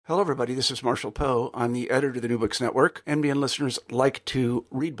Hello, everybody. This is Marshall Poe. I'm the editor of the New Books Network. NBN listeners like to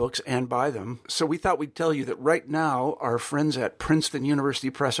read books and buy them. So we thought we'd tell you that right now, our friends at Princeton University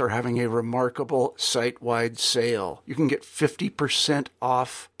Press are having a remarkable site-wide sale. You can get 50%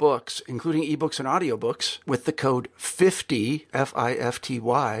 off books, including ebooks and audiobooks, with the code 50,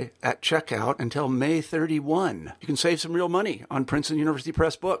 F-I-F-T-Y, at checkout until May 31. You can save some real money on Princeton University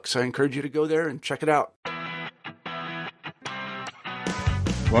Press books. I encourage you to go there and check it out.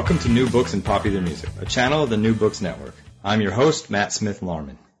 Welcome to New Books and Popular Music, a channel of the New Books Network. I'm your host, Matt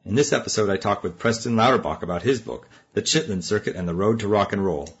Smith-Larman. In this episode, I talk with Preston Lauterbach about his book, The Chitlin Circuit and the Road to Rock and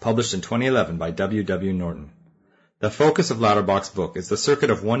Roll, published in 2011 by W.W. Norton. The focus of Lauterbach's book is the circuit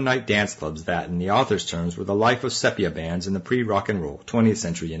of one-night dance clubs that, in the author's terms, were the life of sepia bands in the pre-rock and roll 20th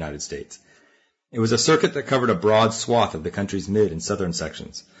century United States. It was a circuit that covered a broad swath of the country's mid and southern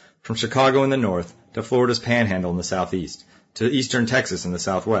sections, from Chicago in the north to Florida's Panhandle in the southeast, to eastern Texas in the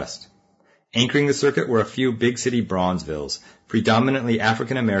southwest. Anchoring the circuit were a few big city Bronzevilles, predominantly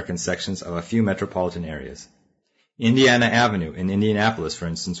African-American sections of a few metropolitan areas. Indiana Avenue in Indianapolis, for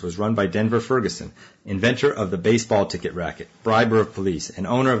instance, was run by Denver Ferguson, inventor of the baseball ticket racket, briber of police, and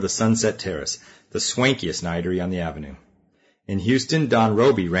owner of the Sunset Terrace, the swankiest nightery on the avenue. In Houston, Don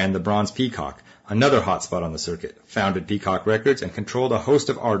Roby ran the Bronze Peacock, another hotspot on the circuit, founded Peacock Records, and controlled a host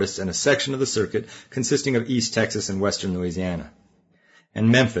of artists and a section of the circuit consisting of East Texas and western Louisiana. And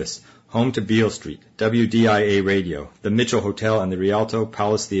Memphis, home to Beale Street, WDIA Radio, the Mitchell Hotel, and the Rialto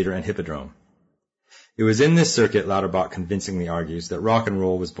Palace Theater and Hippodrome. It was in this circuit, Lauterbach convincingly argues, that rock and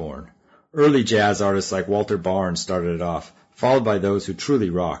roll was born. Early jazz artists like Walter Barnes started it off, followed by those who truly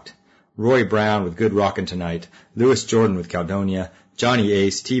rocked. Roy Brown with Good Rockin' Tonight, Louis Jordan with Caledonia, Johnny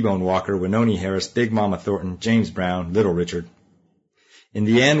Ace, T-Bone Walker, Wynonie Harris, Big Mama Thornton, James Brown, Little Richard. In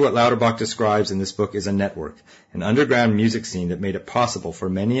the end, what Lauterbach describes in this book is a network, an underground music scene that made it possible for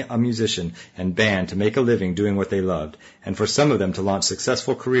many a musician and band to make a living doing what they loved, and for some of them to launch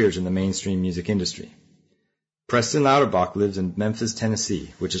successful careers in the mainstream music industry. Preston Lauterbach lives in Memphis,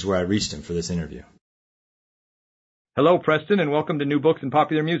 Tennessee, which is where I reached him for this interview. Hello, Preston, and welcome to New Books and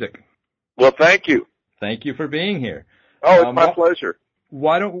Popular Music. Well, thank you. Thank you for being here. Oh, it's my pleasure.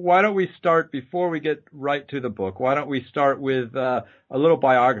 Why don't we start, before we get right to the book, why don't we start with a little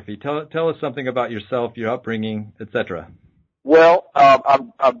biography? Tell us something about yourself, your upbringing, etc. Well,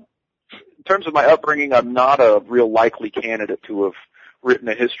 in terms of my upbringing, I'm not a real likely candidate to have written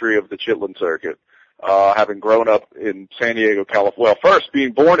a history of the Chitlin Circuit, having grown up in San Diego, California. Well, first,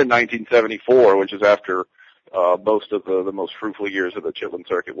 being born in 1974, which is after most of the most fruitful years of the Chitlin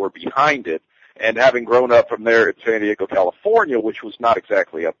Circuit were behind it, and having grown up from there in San Diego, California, which was not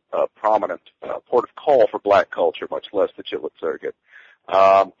exactly a prominent port of call for black culture, much less the Chitlin Circuit.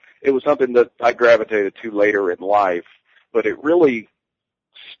 It was something that I gravitated to later in life, but it really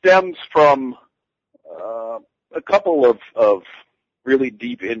stems from a couple of really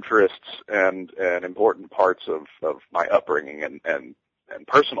deep interests and important parts of my upbringing and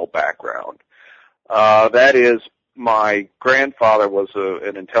personal background. That is, my grandfather was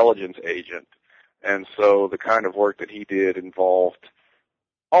an intelligence agent, and so the kind of work that he did involved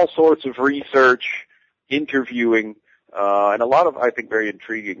all sorts of research, interviewing, and a lot of, I think, very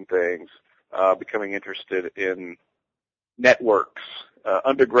intriguing things, becoming interested in networks,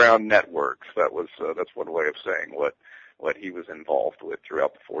 underground networks. That's one way of saying what he was involved with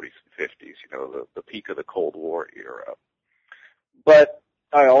throughout the 40s and 50s, the peak of the Cold War era. But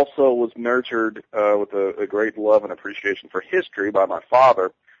I also was nurtured with a great love and appreciation for history by my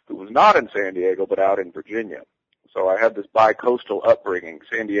father, who was not in San Diego but out in Virginia. So I had this bi-coastal upbringing.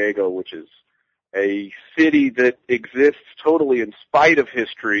 San Diego, which is a city that exists totally in spite of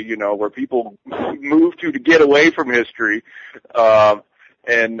history, where people move to get away from history.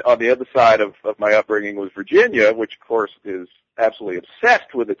 And on the other side of my upbringing was Virginia, which, of course, is absolutely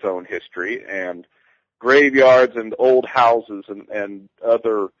obsessed with its own history, and graveyards and old houses and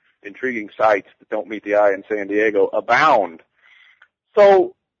other intriguing sites that don't meet the eye in San Diego abound.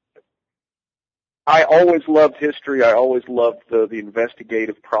 So I always loved history. I always loved the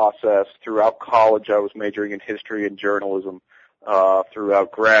investigative process. Throughout college, I was majoring in history and journalism.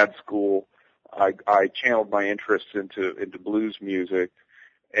 Throughout grad school, I channeled my interests into blues music.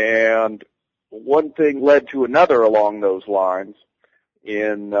 And one thing led to another along those lines.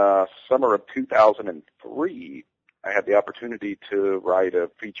 In summer of 2003, I had the opportunity to write a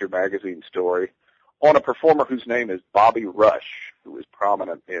feature magazine story on a performer whose name is Bobby Rush, who is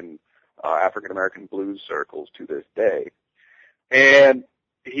prominent in African-American blues circles to this day. And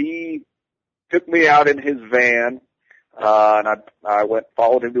he took me out in his van, and I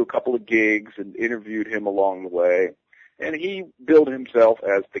followed him to a couple of gigs and interviewed him along the way. and he billed himself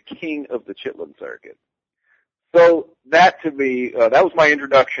as the king of the Chitlin Circuit. So that, to me, that was my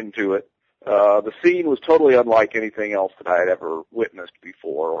introduction to it. The scene was totally unlike anything else that I had ever witnessed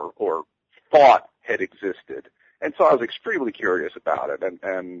before or thought had existed. And so I was extremely curious about it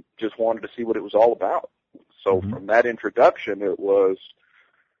and just wanted to see what it was all about. So from that introduction, it was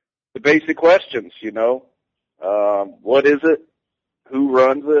the basic questions, what is it? Who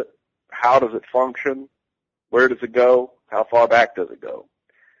runs it? How does it function? Where does it go? How far back does it go?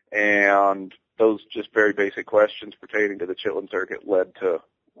 And those just very basic questions pertaining to the Chitlin Circuit led to,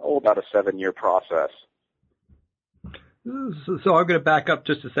 about a 7-year process. So I'm going to back up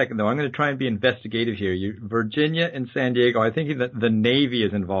just a second, though. I'm going to try and be investigative here. Virginia and San Diego, I think that the Navy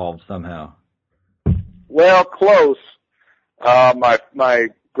is involved somehow. Well, close. My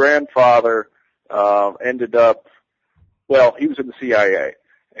grandfather ended up, he was in the CIA.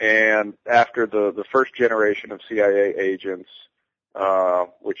 And after the first generation of CIA agents,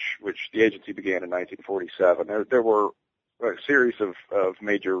 which the agency began in 1947, there were a series of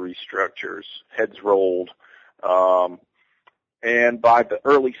major restructures, heads rolled. And by the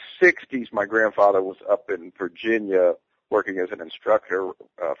early 60s, my grandfather was up in Virginia working as an instructor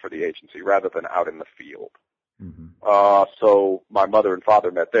for the agency rather than out in the field. So my mother and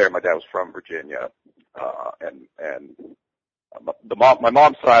father met there. My dad was from Virginia, and my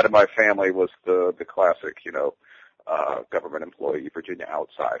mom's side of my family was the classic, government employee, Virginia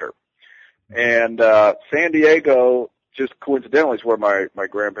outsider. And San Diego, just coincidentally, is where my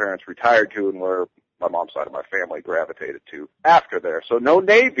grandparents retired to and where my mom's side of my family gravitated to after there. So no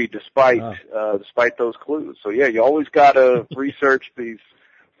Navy, despite those clues. So yeah, you always got to research these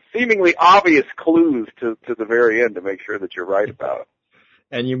seemingly obvious clues to the very end to make sure that you're right about it.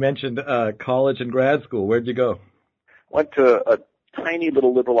 And you mentioned college and grad school. Where'd you go? Went to a tiny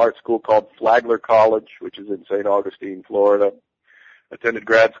little liberal arts school called Flagler College, which is in St. Augustine, Florida. Attended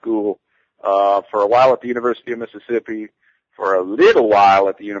grad school for a while at the University of Mississippi, for a little while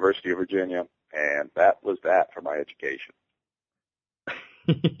at the University of Virginia, and that was that for my education.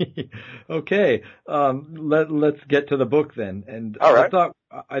 Okay, let's get to the book then. And all right.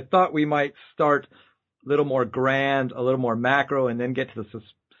 I thought we might start a little more grand, a little more macro, and then get to the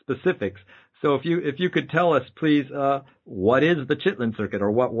specifics. So if you could tell us, please, what is the Chitlin Circuit,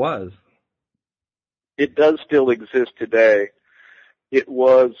 or what was? It does still exist today. It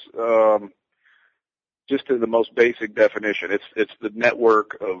was, just in the most basic definition, it's the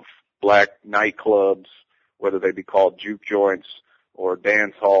network of black nightclubs, whether they be called juke joints or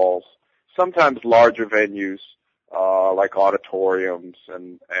dance halls, sometimes larger venues, like auditoriums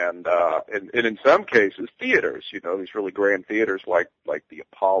and in some cases theaters, these really grand theaters like the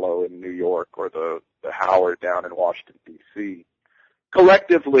Apollo in New York or the Howard down in Washington, D.C.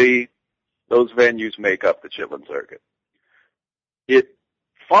 Collectively, those venues make up the Chitlin Circuit. It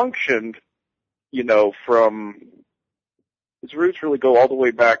functioned, from its roots really go all the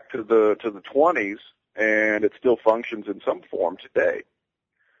way back to the 20s, and it still functions in some form today.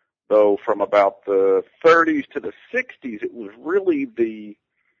 Though from about the 30s to the 60s, it was really the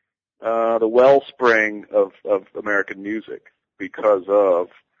wellspring of American music because of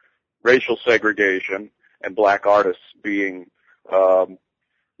racial segregation and black artists being,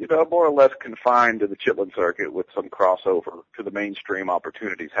 more or less confined to the Chitlin Circuit with some crossover to the mainstream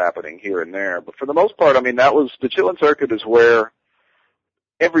opportunities happening here and there. But for the most part, that was the Chitlin Circuit is where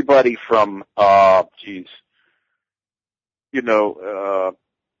everybody from,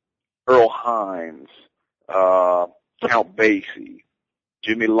 Earl Hines, Count Basie,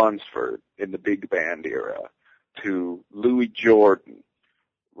 Jimmy Lunsford in the big band era, to Louis Jordan,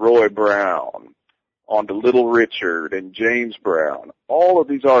 Roy Brown, on to Little Richard and James Brown, all of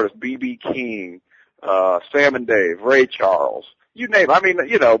these artists, B.B. King, Sam and Dave, Ray Charles, you name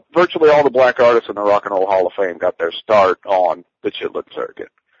it. Virtually all the black artists in the Rock and Roll Hall of Fame got their start on the Chitlin Circuit.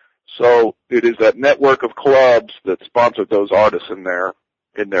 So it is that network of clubs that sponsored those artists in their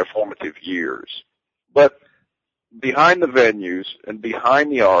formative years. But behind the venues and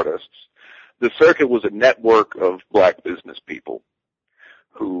behind the artists, the circuit was a network of black business people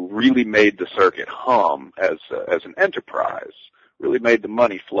who really made the circuit hum as an enterprise, really made the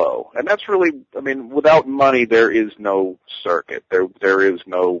money flow. And that's really, without money, there is no circuit. There is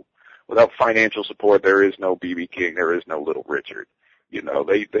no, without financial support, there is no B.B. King, there is no Little Richard.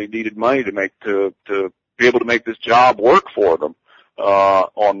 They needed money to be able to make this job work for them,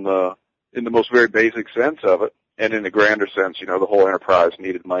 in the most very basic sense of it. And in the grander sense, the whole enterprise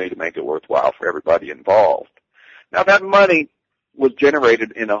needed money to make it worthwhile for everybody involved. Now that money was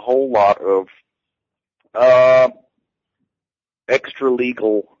generated in a whole lot of extra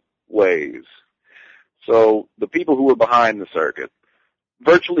legal ways. So the people who were behind the circuit,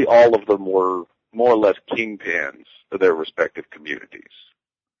 virtually all of them were more or less kingpins of their respective communities.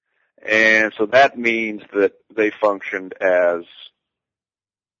 And so that means that they functioned as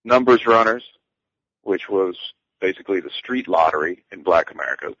numbers runners, which was basically the street lottery in Black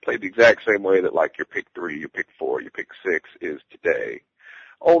America. It played the exact same way that like your pick 3, your pick 4, your pick 6 is today,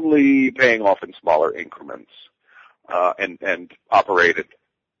 only paying off in smaller increments, and operated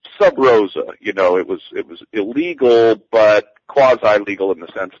sub rosa. You know, it was illegal, but quasi-legal in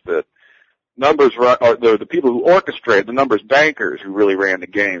the sense that numbers run, or the people who orchestrated, the numbers bankers who really ran the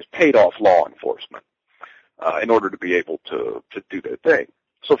games, paid off law enforcement in order to be able to do their thing.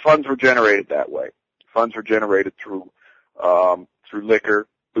 So funds were generated that way. Funds were generated through liquor,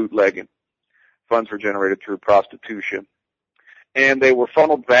 bootlegging. Funds were generated through prostitution. And they were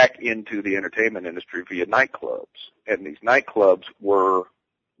funneled back into the entertainment industry via nightclubs. And these nightclubs were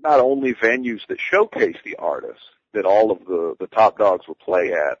not only venues that showcased the artists that all of the top dogs would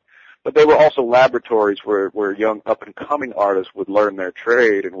play at, but they were also laboratories where young up-and-coming artists would learn their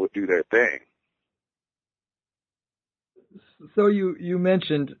trade and would do their thing. So you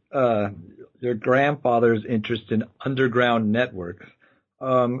mentioned your grandfather's interest in underground networks.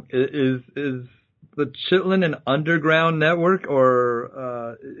 Is the Chitlin an underground network,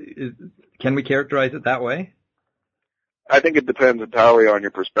 or can we characterize it that way? I think it depends entirely on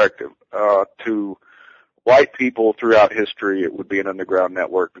your perspective. To white people throughout history, it would be an underground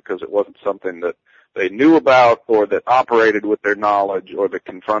network because it wasn't something that they knew about or that operated with their knowledge or that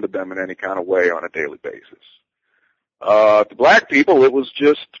confronted them in any kind of way on a daily basis. To black people, it was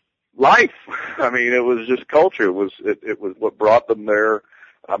just life. I mean, it was just culture. It was what brought them their,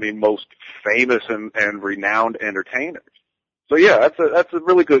 most famous and renowned entertainers. So yeah, that's a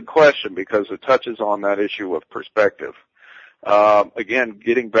really good question because it touches on that issue of perspective. Again,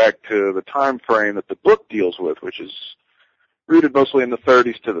 getting back to the time frame that the book deals with, which is rooted mostly in the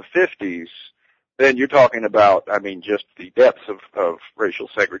 30s to the 50s, then you're talking about, just the depths of racial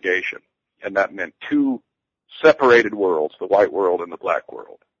segregation. And that meant two separated worlds, the white world and the black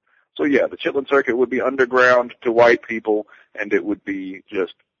world. So yeah, the Chitlin Circuit would be underground to white people, and it would be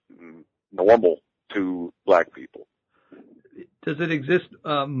just normal to black people. Does it exist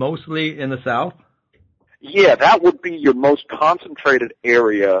mostly in the South? Yeah, that would be your most concentrated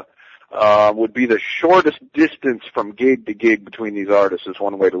area, would be the shortest distance from gig to gig between these artists, is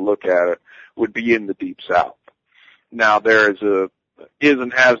one way to look at it, would be in the Deep South. Now, there is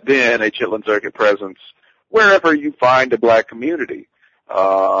and has been a Chitlin Circuit presence wherever you find a black community.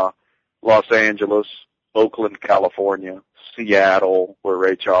 Los Angeles, Oakland, California, Seattle, where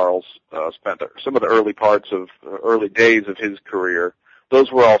Ray Charles spent some of the early days of his career.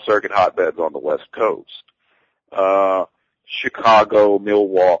 Those were all circuit hotbeds on the West Coast. Chicago,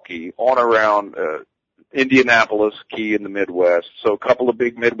 Milwaukee, on around Indianapolis, key in the Midwest. So a couple of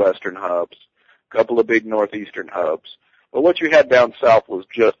big Midwestern hubs, a couple of big Northeastern hubs. But what you had down south was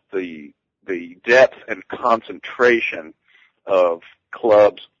just the depth and concentration of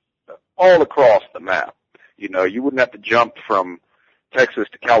clubs all across the map. You know, you wouldn't have to jump from Texas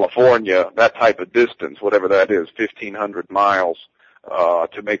to California, that type of distance, whatever that is, 1,500 miles,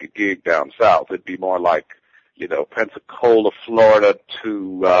 to make a gig down south. It'd be more like, Pensacola, Florida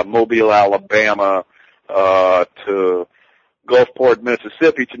to Mobile, Alabama, to Gulfport,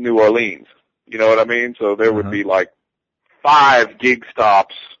 Mississippi to New Orleans. You know what I mean? So there would be like 5 gig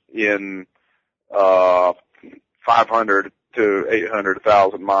stops in 500 to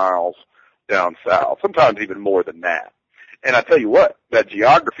 800,000 miles down south, sometimes even more than that. And I tell you what, that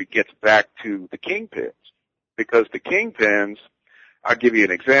geography gets back to the kingpins, because the kingpins, I'll give you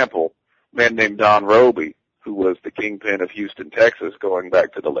an example, a man named Don Roby, who was the kingpin of Houston, Texas, going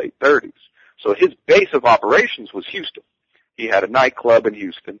back to the late 30s. So his base of operations was Houston. He had a nightclub in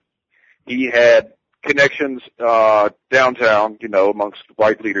Houston. He had connections downtown, amongst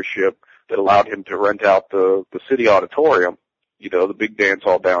white leadership that allowed him to rent out the city auditorium, the big dance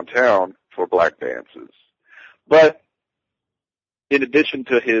hall downtown, for black dances. But in addition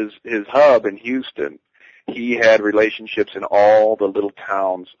to his hub in Houston, he had relationships in all the little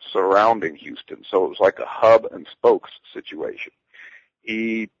towns surrounding Houston. So it was like a hub and spokes situation.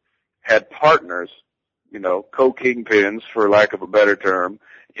 He had partners, co-kingpins, for lack of a better term,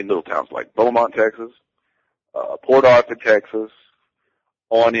 in little towns like Beaumont, Texas, Port Arthur, Texas,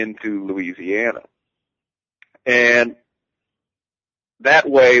 on into Louisiana. And that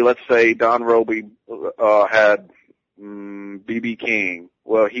way, let's say Don Roby had B.B. King.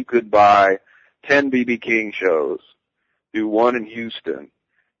 Well, he could buy 10 B.B. King shows, do one in Houston,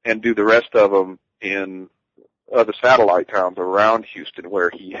 and do the rest of them in other satellite towns around Houston where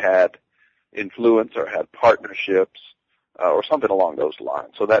he had influence or had partnerships or something along those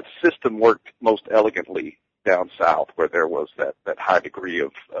lines. So that system worked most elegantly down south where there was that high degree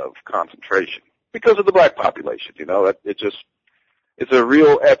of concentration because of the black population. It's a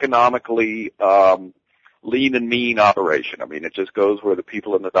real economically lean and mean operation. I mean, it just goes where the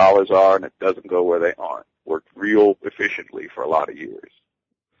people and the dollars are, and it doesn't go where they aren't. Worked real efficiently for a lot of years.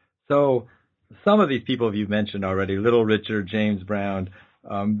 So some of these people you've mentioned already, Little Richard, James Brown,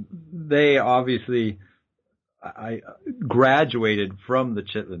 they obviously graduated from the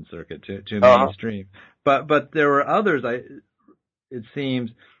Chitlin circuit to mainstream. But there were others, it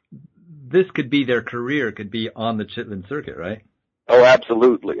seems, this could be their career, could be on the Chitlin circuit, right? Oh,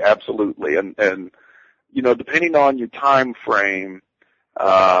 absolutely, absolutely. And depending on your time frame,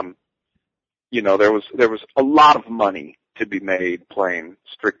 there was a lot of money to be made playing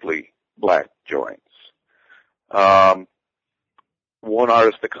strictly black joints. One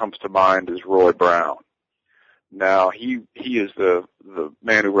artist that comes to mind is Roy Brown. Now, he is the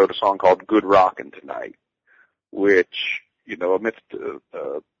man who wrote a song called Good Rockin' Tonight, which, amidst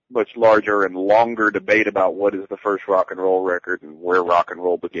a much larger and longer debate about what is the first rock and roll record and where rock and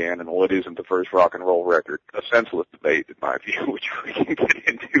roll began and what isn't the first rock and roll record, a senseless debate in my view, which we can get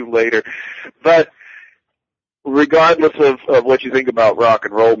into later. But regardless of what you think about rock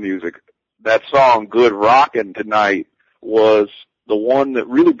and roll music, that song, Good Rockin' Tonight, was the one that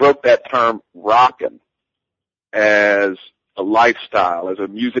really broke that term rockin' as a lifestyle, as a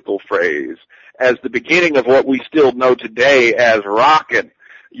musical phrase, as the beginning of what we still know today as rockin'.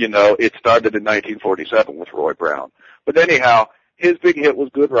 It started in 1947 with Roy Brown. But anyhow, his big hit was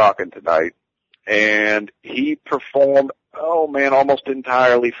Good Rockin' Tonight, and he performed, almost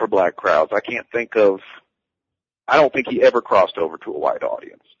entirely for black crowds. I don't think he ever crossed over to a white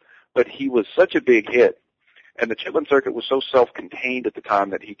audience. But he was such a big hit, and the Chitlin circuit was so self-contained at the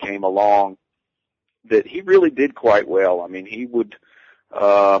time that he came along that he really did quite well. I mean, he would,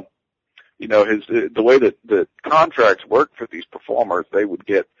 the way that the contracts worked for these performers, they would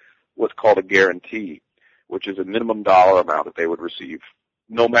get what's called a guarantee, which is a minimum dollar amount that they would receive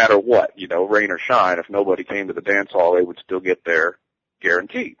no matter what, rain or shine. If nobody came to the dance hall, they would still get their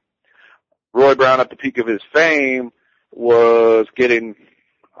guarantee. Roy Brown, at the peak of his fame, was getting,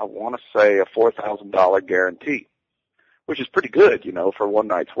 I want to say, a $4,000 guarantee, which is pretty good, for one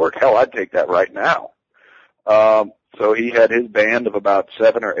night's work. Hell, I'd take that right now. So he had his band of about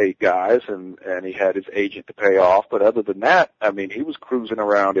 7 or 8 guys, and he had his agent to pay off. But other than that, I mean, he was cruising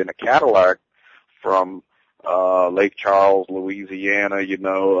around in a Cadillac from Lake Charles, Louisiana,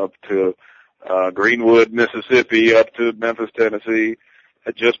 up to Greenwood, Mississippi, up to Memphis, Tennessee,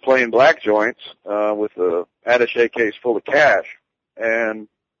 just playing black joints with a attaché case full of cash, and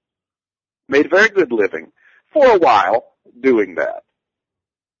made a very good living for a while doing that.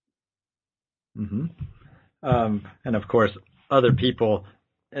 Mm-hmm. And of course, other people.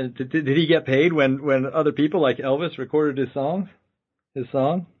 And did he get paid when other people like Elvis recorded his song?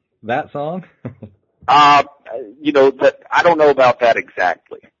 That song? That I don't know about that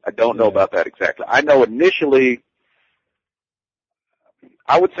exactly. I know initially,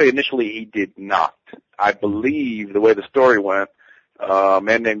 I would say initially he did not. I believe the way the story went, a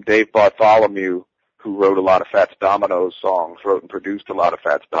man named Dave Bartholomew, who wrote a lot of Fats Domino's songs, wrote and produced a lot of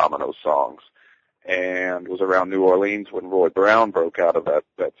Fats Domino's songs, and was around New Orleans when Roy Brown broke out of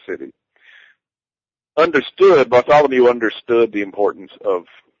that city. Bartholomew understood the importance of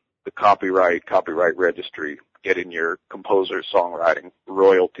the copyright registry, getting your composer's songwriting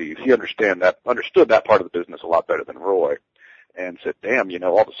royalties. He understood that part of the business a lot better than Roy, and said, damn,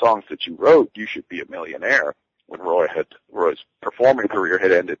 all the songs that you wrote, you should be a millionaire. When Roy's performing career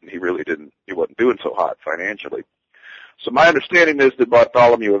had ended, and he wasn't doing so hot financially. So my understanding is that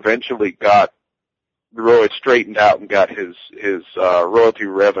Bartholomew eventually got Roy straightened out and got his royalty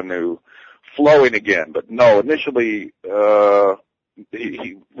revenue flowing again. But no, initially, Roy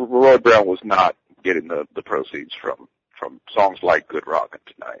Brown was not getting the proceeds from songs like Good Rockin'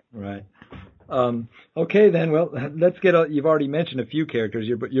 Tonight. Right. Okay, then. Well, let's you've already mentioned a few characters.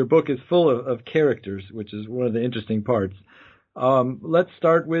 Your book is full of characters, which is one of the interesting parts. Let's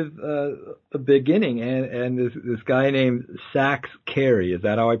start with the beginning and this guy named Sax Carey. Is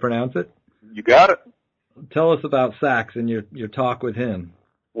that how I pronounce it? You got it. Tell us about Sax and your talk with him.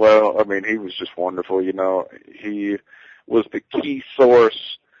 Well, I mean, he was just wonderful. He was the key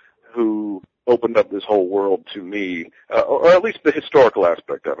source who opened up this whole world to me, or at least the historical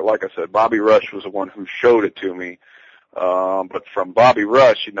aspect of it. Like I said, Bobby Rush was the one who showed it to me. But from Bobby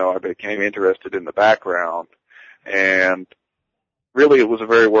Rush, I became interested in the background. And really it was a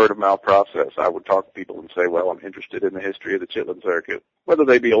very word-of-mouth process. I would talk to people and say, well, I'm interested in the history of the Chitlin Circuit, whether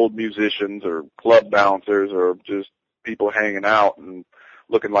they be old musicians or club bouncers or just people hanging out and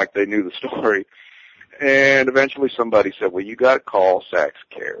looking like they knew the story. And eventually somebody said, well, you got to call Sax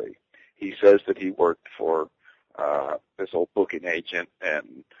Carey. He says that he worked for this old booking agent,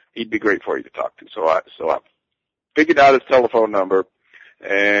 and he'd be great for you to talk to. So I figured out his telephone number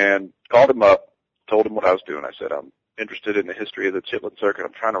and called him up, told him what I was doing. I said, I'm interested in the history of the Chitlin Circuit.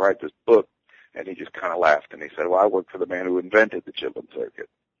 I'm trying to write this book. And he just kind of laughed, and he said, well, I work for the man who invented the Chitlin Circuit.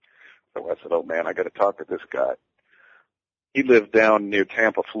 So I said, oh, man, I got to talk to this guy. He lived down near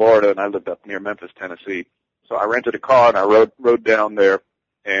Tampa, Florida, and I lived up near Memphis, Tennessee. So I rented a car, and I rode down there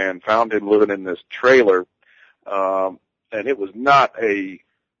and found him living in this trailer. And it was not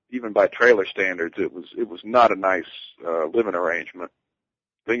even by trailer standards, it was not a nice living arrangement.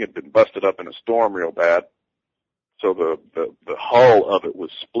 The thing had been busted up in a storm real bad. So the hull of it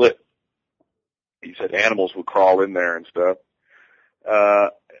was split. He said animals would crawl in there and stuff.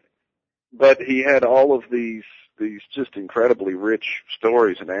 But he had all of these just incredibly rich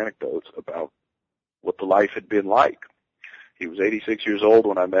stories and anecdotes about what the life had been like. He was 86 years old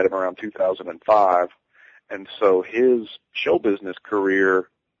when I met him around 2005. And so his show business career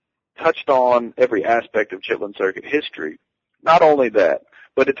touched on every aspect of Chitlin Circuit history. Not only that,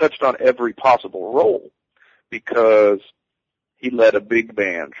 but it touched on every possible role, because he led a big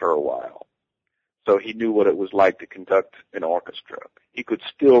band for a while. So he knew what it was like to conduct an orchestra. He could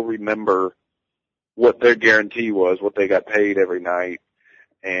still remember what their guarantee was, what they got paid every night,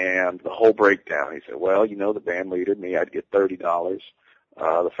 and the whole breakdown. He said, well, the band leader, me, I'd get $30.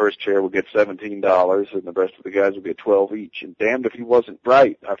 The first chair would get $17, and the rest of the guys would get $12 each. And damned if he wasn't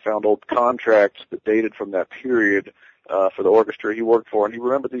right. I found old contracts that dated from that period for the orchestra he worked for, and he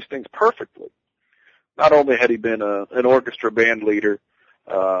remembered these things perfectly. Not only had he been an orchestra band leader,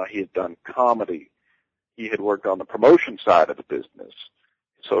 he had done comedy. He had worked on the promotion side of the business.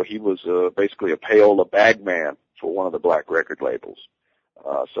 So he was basically a payola bag man for one of the black record labels.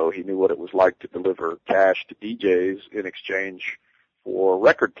 So he knew what it was like to deliver cash to DJs in exchange for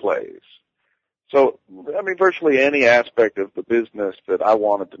record plays. So, virtually any aspect of the business that I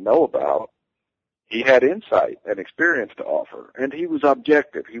wanted to know about, he had insight and experience to offer. And he was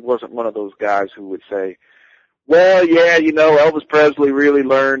objective. He wasn't one of those guys who would say, well, yeah, Elvis Presley really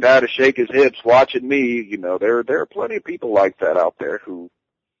learned how to shake his hips watching me. There are plenty of people like that out there who,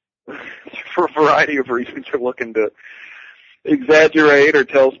 for a variety of reasons, are looking to exaggerate or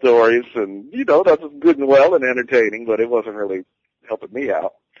tell stories. And, that's good and well and entertaining, but it wasn't really helping me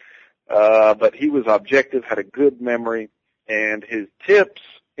out. But he was objective, had a good memory, and his tips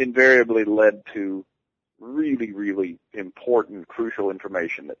invariably led to really, really important, crucial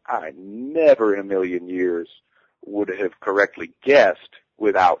information that I never in a million years would have correctly guessed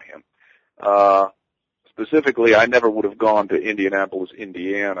without him. Specifically, I never would have gone to Indianapolis,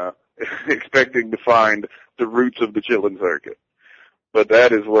 Indiana, expecting to find the roots of the Chitlin Circuit. But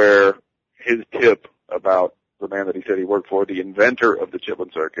that is where his tip about the man that he said he worked for, the inventor of the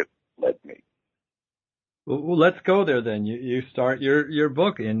Chitlin Circuit, led me. Well, let's go there then. You start your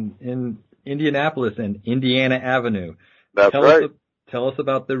book in Indianapolis and Indiana Avenue. That's right. Tell us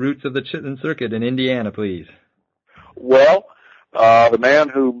about the roots of the Chitlin Circuit in Indiana, please. Well, the man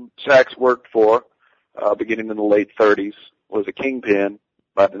who Sax worked for, beginning in the late 30s, was a kingpin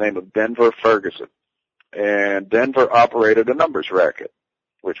by the name of Denver Ferguson. And Denver operated a numbers racket,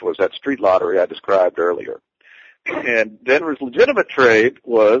 which was that street lottery I described earlier. And Denver's legitimate trade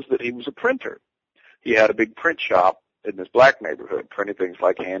was that he was a printer. He had a big print shop in this black neighborhood, printing things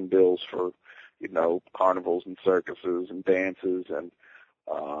like handbills for, carnivals and circuses and dances and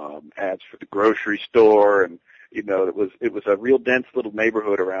ads for the grocery store. And, it was a real dense little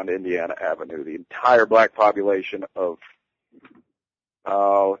neighborhood around Indiana Avenue. The entire black population of,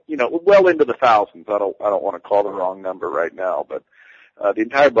 well into the thousands. I don't want to call the wrong number right now, but the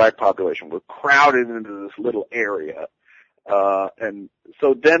entire black population were crowded into this little area. And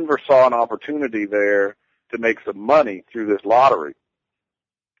so Denver saw an opportunity there to make some money through this lottery.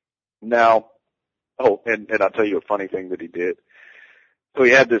 Now, and I'll tell you a funny thing that he did. So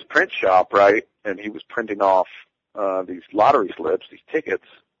he had this print shop, right, and he was printing off these lottery slips, these tickets,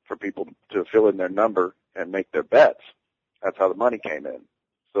 for people to fill in their number and make their bets. That's how the money came in.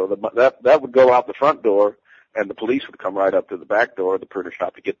 So that would go out the front door, and the police would come right up to the back door of the printer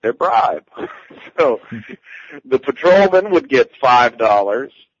shop to get their bribe. So the patrolman would get $5.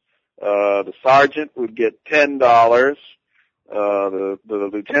 The sergeant would get $10. The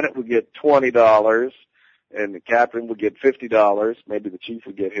lieutenant would get $20. and the captain would get $50. Maybe the chief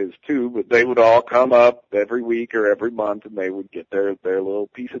would get his too, but they would all come up every week or every month, and they would get their little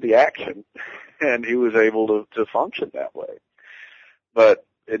piece of the action. And he was able to function that way. But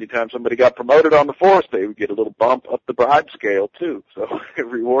anytime somebody got promoted on the force, they would get a little bump up the bribe scale too. So it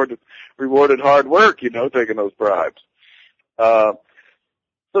rewarded hard work, taking those bribes.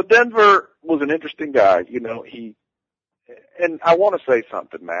 So Denver was an interesting guy. And I want to say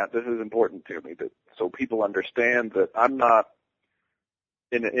something, Matt. This is important to me, so people understand that I'm not,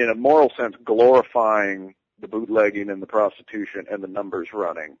 in a moral sense, glorifying the bootlegging and the prostitution and the numbers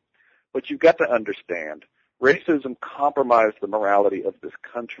running. But you've got to understand, racism compromised the morality of this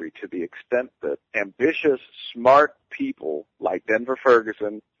country to the extent that ambitious, smart people like Denver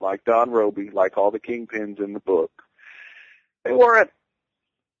Ferguson, like Don Roby, like all the kingpins in the book, they weren't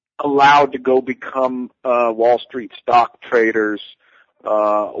allowed to go become Wall Street stock traders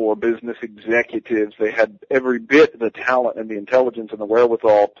or business executives. They had every bit the talent and the intelligence and the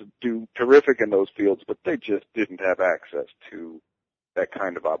wherewithal to do terrific in those fields, but they just didn't have access to that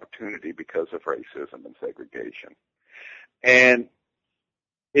kind of opportunity because of racism and segregation. And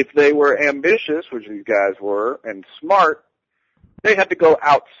if they were ambitious, which these guys were, and smart, they had to go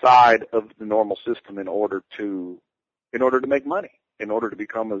outside of the normal system in order to make money, in order to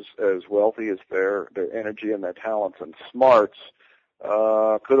become as wealthy as their energy and their talents and smarts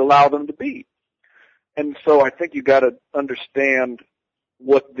could allow them to be. And so I think you got to understand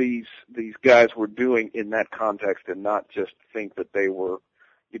what these guys were doing in that context, and not just think that they were,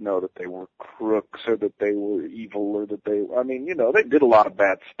 that they were crooks or that they were evil or that they did a lot of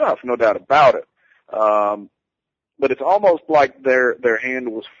bad stuff, no doubt about it. But it's almost like their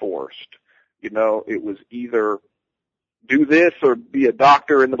hand was forced. It was either do this or be a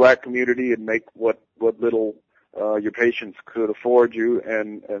doctor in the black community and make what little your patients could afford you,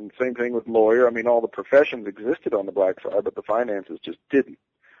 and same thing with lawyer. All the professions existed on the black side, but the finances just didn't.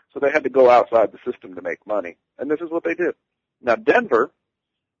 So they had to go outside the system to make money, and this is what they did. Now Denver,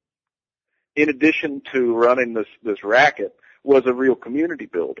 in addition to running this racket, was a real community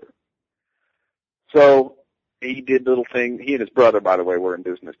builder. So he did little things. He and his brother, by the way, were in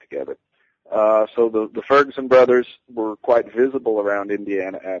business together. So the Ferguson brothers were quite visible around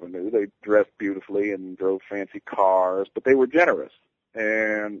Indiana Avenue. They dressed beautifully and drove fancy cars, but they were generous.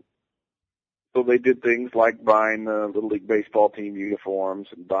 And so they did things like buying the Little League baseball team uniforms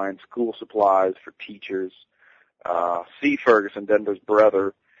and buying school supplies for teachers. C. Ferguson, Denver's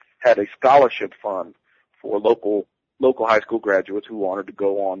brother, had a scholarship fund for local high school graduates who wanted to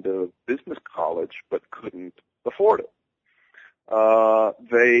go on to business college but couldn't afford it.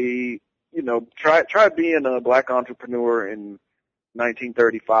 They try being a black entrepreneur in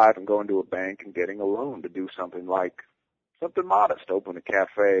 1935 and going to a bank and getting a loan to do something modest, open a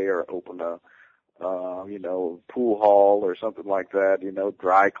cafe or open a pool hall or something like that,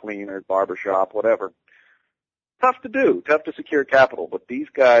 dry cleaner, barbershop, whatever. Tough to do, tough to secure capital, but these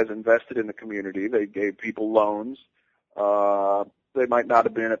guys invested in the community. They gave people loans. They might not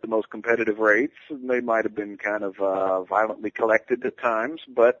have been at the most competitive rates, and they might have been kind of violently collected at times,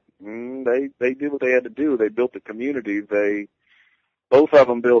 but they did what they had to do. They built the community. Both of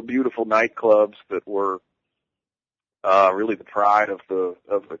them built beautiful nightclubs that were really the pride of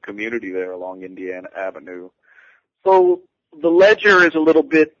the community there along Indiana Avenue. So the ledger is a little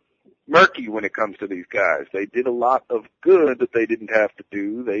bit murky when it comes to these guys. They did a lot of good that they didn't have to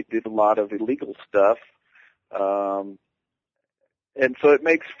do. They did a lot of illegal stuff. And so it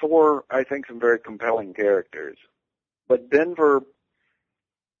makes for, I think, some very compelling characters. But Denver,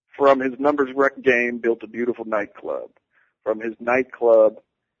 from his numbers rec game, built a beautiful nightclub. From his nightclub,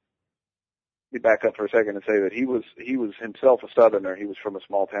 let me back up for a second and say that he was himself a Southerner. He was from a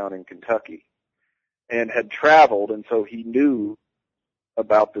small town in Kentucky and had traveled, and so he knew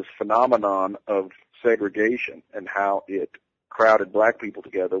about this phenomenon of segregation and how it crowded black people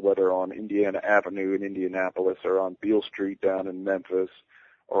together, whether on Indiana Avenue in Indianapolis or on Beale Street down in Memphis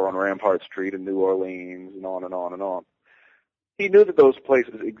or on Rampart Street in New Orleans and on and on and on. He knew that those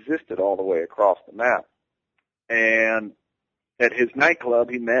places existed all the way across the map. And at his nightclub,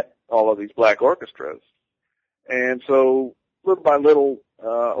 he met all of these black orchestras. And so little by little,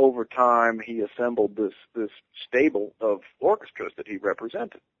 over time, he assembled this stable of orchestras that he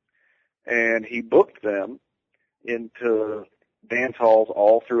represented. And he booked them into dance halls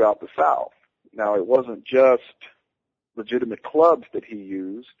all throughout the South. Now, it wasn't just legitimate clubs that he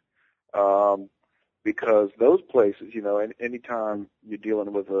used, because those places, anytime you're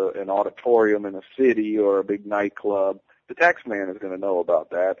dealing with an auditorium in a city or a big nightclub, the tax man is going to know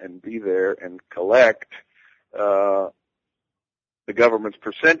about that and be there and collect the government's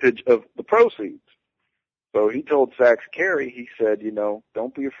percentage of the proceeds. So he told Saxe Carey, he said,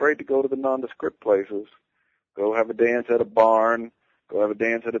 don't be afraid to go to the nondescript places. Go have a dance at a barn. Go have a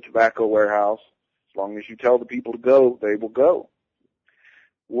dance at a tobacco warehouse. As long as you tell the people to go, they will go.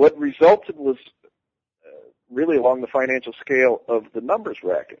 What resulted was really along the financial scale of the numbers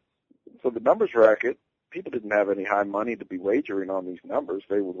racket. So the numbers racket, people didn't have any high money to be wagering on these numbers.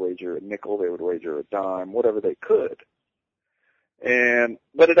 They would wager a nickel, they would wager a dime, whatever they could.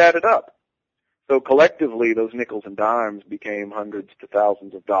 But it added up. So collectively, those nickels and dimes became hundreds to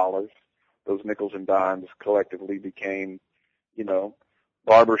thousands of dollars. Those nickels and dimes collectively became,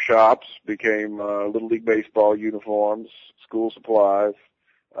 barber shops, became Little League Baseball uniforms, school supplies.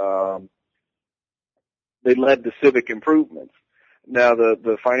 They led to civic improvements. Now,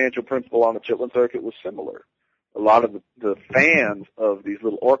 the financial principle on the Chitlin circuit was similar. A lot of the fans of these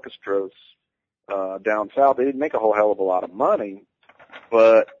little orchestras down south, they didn't make a whole hell of a lot of money,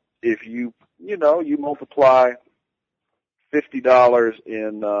 but if you multiply $50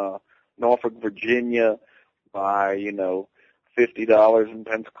 in Norfolk, Virginia by, $50 in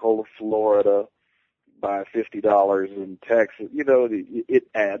Pensacola, Florida, by $50 in Texas, it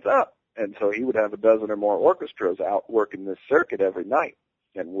adds up. And so he would have a dozen or more orchestras out working this circuit every night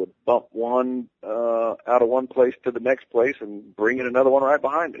and would bump one out of one place to the next place and bring in another one right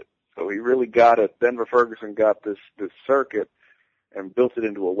behind it. So he really got it. Denver Ferguson got this circuit and built it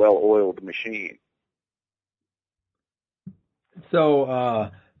into a well-oiled machine.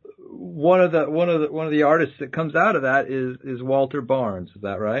 So one of the artists that comes out of that is Walter Barnes. Is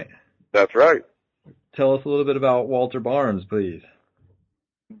that right? That's right. Tell us a little bit about Walter Barnes, please.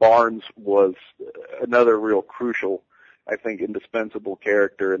 Barnes was another real crucial, I think, indispensable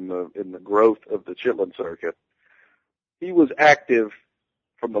character in the growth of the Chitlin circuit. He was active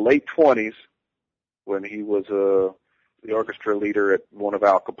from the late 20s when he was the orchestra leader at one of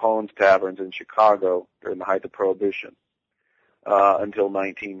Al Capone's taverns in Chicago during the height of Prohibition until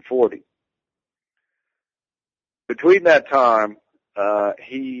 1940. Between that time,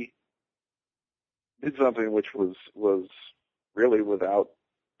 he did something which was really without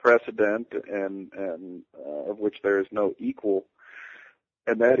precedent and of which there is no equal,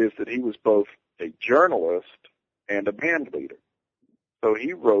 and that is that he was both a journalist and a band leader. So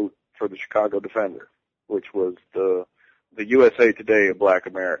he wrote for the Chicago Defender, which was the USA Today of Black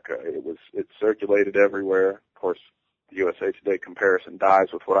America. It circulated everywhere. Of course, the USA Today comparison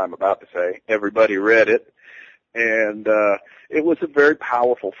dies with what I'm about to say. Everybody read it, and it was a very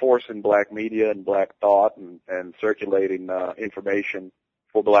powerful force in black media and black thought and circulating information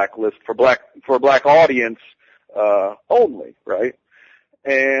for a black audience only, right?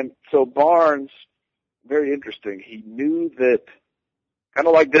 And so Barnes, very interesting. He knew that, kind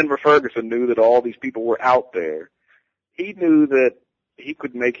of like Denver Ferguson knew that all these people were out there. He knew that he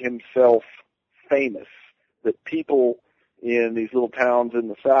could make himself famous, that people in these little towns in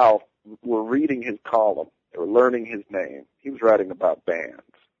the South were reading his column. They were learning his name. He was writing about bands.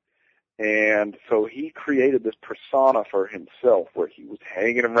 And so he created this persona for himself where he was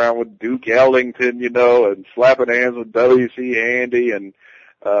hanging around with Duke Ellington, and slapping hands with W.C. Handy, and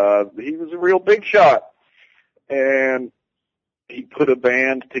he was a real big shot. And he put a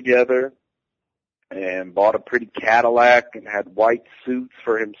band together and bought a pretty Cadillac and had white suits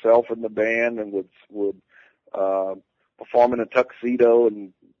for himself and the band and would perform in a tuxedo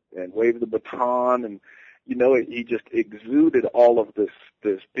and wave the baton, and he just exuded all of this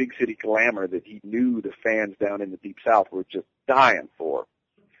big city glamour that he knew the fans down in the Deep South were just dying for.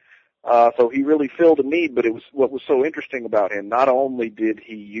 So he really filled a need, but what was so interesting about him, not only did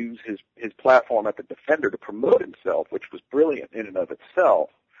he use his platform at the Defender to promote himself, which was brilliant in and of itself,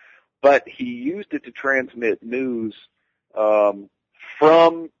 but he used it to transmit news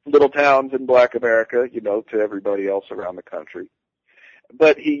from little towns in Black America, to everybody else around the country.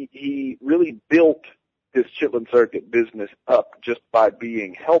 But he really built his Chitlin circuit business up just by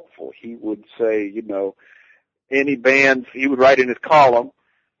being helpful. He would say, any bands, he would write in his column,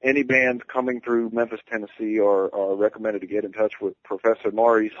 any bands coming through Memphis, Tennessee are recommended to get in touch with Professor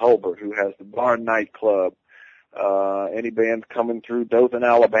Maurice Hulbert, who has the Barn Night Club. Any bands coming through Dothan,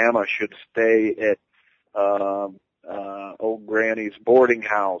 Alabama should stay at Old Granny's boarding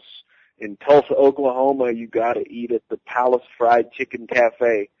house. In Tulsa, Oklahoma, you got to eat at the Palace Fried Chicken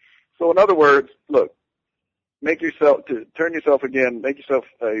Cafe. So in other words, look, make yourself an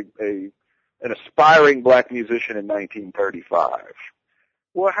aspiring black musician in 1935.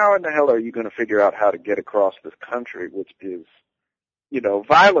 Well, how in the hell are you going to figure out how to get across this country, which is,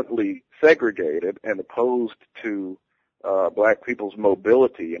 violently segregated and opposed to black people's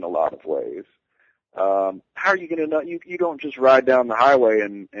mobility in a lot of ways? How are you going to know? You don't just ride down the highway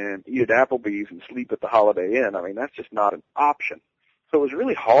and eat at Applebee's and sleep at the Holiday Inn. I mean, that's just not an option. So it was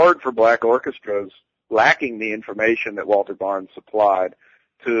really hard for black orchestras, lacking the information that Walter Barnes supplied,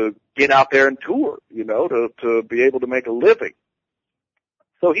 to get out there and tour, to be able to make a living.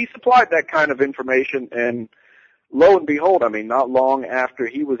 So he supplied that kind of information, and lo and behold, I mean, not long after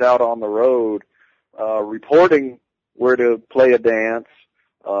he was out on the road, reporting where to play a dance,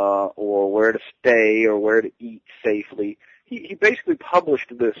 or where to stay, or where to eat safely, he basically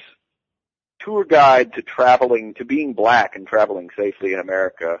published this tour guide to being black and traveling safely in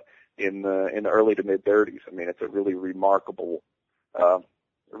America in the early to mid 30s. I mean, it's a really remarkable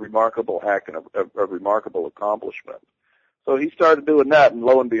act and a remarkable accomplishment. So he started doing that, and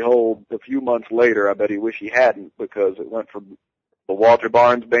lo and behold, a few months later, I bet he wished he hadn't, because it went from the Walter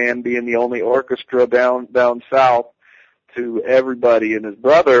Barnes Band being the only orchestra down south to everybody and his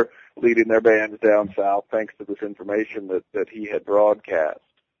brother leading their bands down south, thanks to this information that he had broadcast.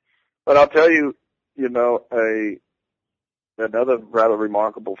 But I'll tell you, another rather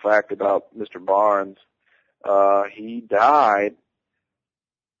remarkable fact about Mr. Barnes, he died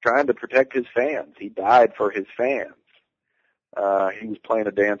trying to protect his fans. He died for his fans. He was playing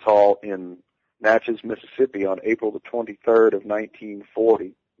a dance hall in Natchez, Mississippi on April the 23rd of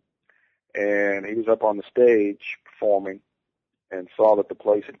 1940, and he was up on the stage performing and saw that the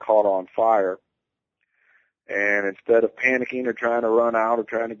place had caught on fire. And instead of panicking or trying to run out or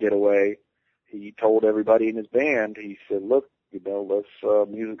trying to get away, he told everybody in his band, he said, look, let's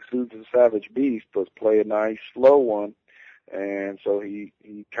music soothes the savage beast, let's play a nice slow one. And so he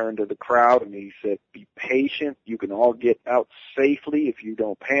turned to the crowd and he said, be patient, you can all get out safely if you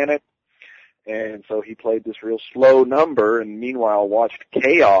don't panic. And so he played this real slow number, and meanwhile watched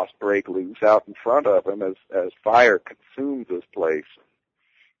chaos break loose out in front of him as fire consumed this place.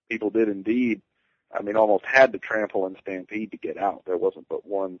 People did indeed, almost had to trample and stampede to get out. There wasn't but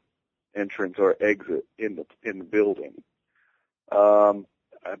one entrance or exit in the building.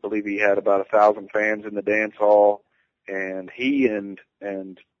 I believe he had about 1,000 fans in the dance hall, and he and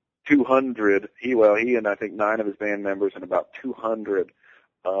 200, he and I think 9 of his band members and about 200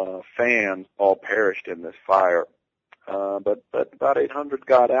 fans all perished in this fire. But about 800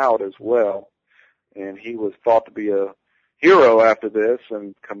 got out as well, and he was thought to be a hero after this,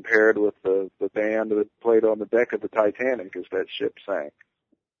 and compared with the band that played on the deck of the Titanic as that ship sank.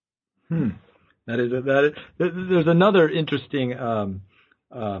 There's another interesting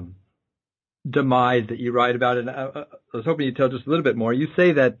demise that you write about, and I was hoping you'd tell just a little bit more. You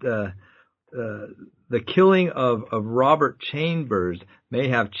say that the killing of Robert Chambers may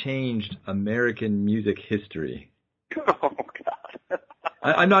have changed American music history. Oh, God.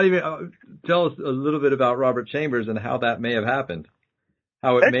 I'm not even... tell us a little bit about Robert Chambers and how that may have happened,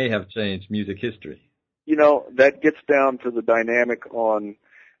 how it may have changed music history. That gets down to the dynamic on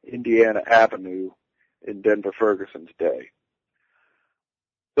Indiana Avenue in Denver Ferguson's day.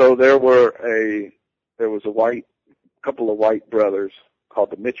 So there was a couple of white brothers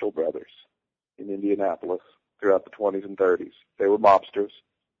called the Mitchell brothers in Indianapolis throughout the 20s and 30s. They were mobsters.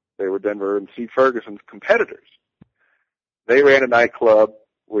 They were Denver and C. Ferguson's competitors. They ran a nightclub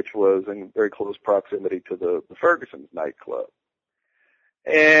which was in very close proximity to the Ferguson's nightclub.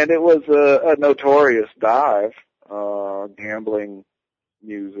 And it was a notorious dive, gambling,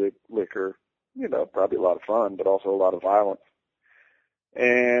 music, liquor, probably a lot of fun, but also a lot of violence.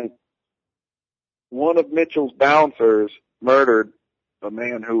 And one of Mitchell's bouncers murdered a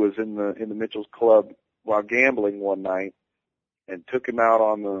man who was in the Mitchell's club while gambling one night, and took him out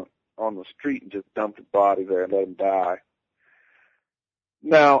on the street and just dumped his body there and let him die.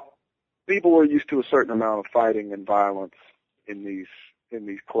 Now, people were used to a certain amount of fighting and violence in these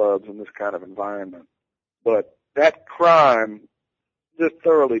clubs in this kind of environment, but that crime just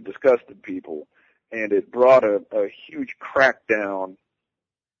thoroughly disgusted people, and it brought a huge crackdown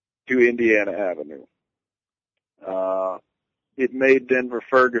to Indiana Avenue. It made Denver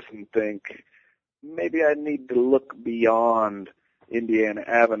Ferguson think, maybe I need to look beyond Indiana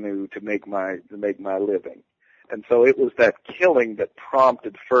Avenue to make my living. And so it was that killing that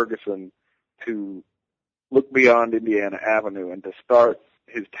prompted Ferguson to look beyond Indiana Avenue and to start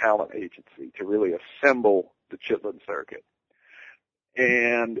his talent agency, to really assemble the Chitlin Circuit.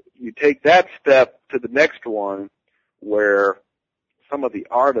 And you take that step to the next one, where some of the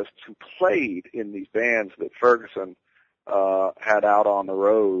artists who played in these bands that Ferguson had out on the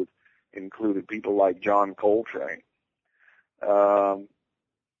road included people like John Coltrane.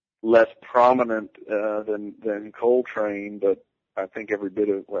 Less prominent than Coltrane, but I think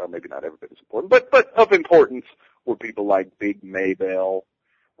maybe not every bit as important, but of importance were people like Big Maybelle,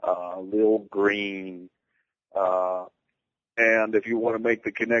 Lil Green, and if you want to make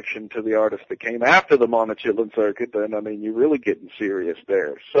the connection to the artists that came after them on the Chitlin circuit, then, I mean, you're really getting serious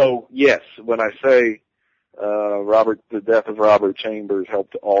there. So, yes, when I say the death of Robert Chambers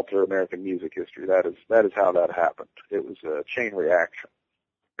helped to alter American music history, that is how that happened. It was a chain reaction.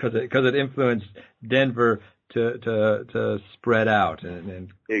 Because it influenced Denver to spread out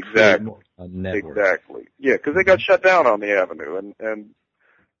and exactly a network. Exactly. Yeah, because they got shut down on the Avenue, and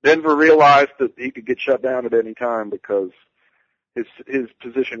Denver realized that he could get shut down at any time because his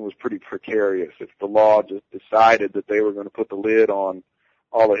position was pretty precarious. If the law just decided that they were going to put the lid on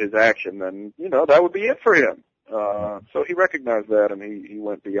all of his action, then, you know, that would be it for him. So he recognized that, and he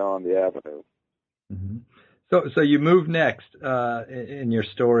went beyond the Avenue. Mm-hmm. So you move next in your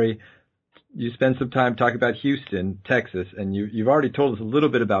story. You spend some time talking about Houston, Texas, and you've already told us a little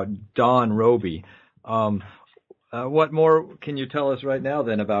bit about Don Robey. What more can you tell us right now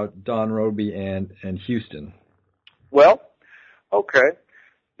then about Don Robey and Houston? Well, okay.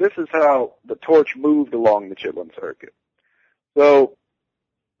 This is how the torch moved along the Chitlin circuit. So,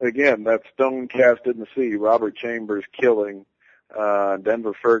 again, that stone cast in the sea, Robert Chambers killing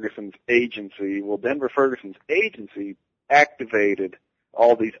Denver Ferguson's agency. Well, Denver Ferguson's agency activated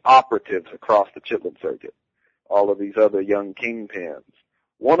all these operatives across the Chitlin circuit, all of these other young kingpins,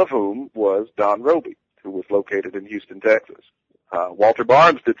 one of whom was Don Robey, who was located in Houston, Texas. Walter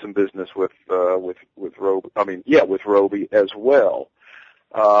Barnes did some business with Robey as well.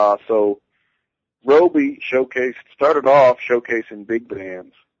 So Robey started off showcasing big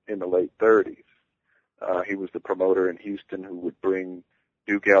bands in the late 30s. He was the promoter in Houston who would bring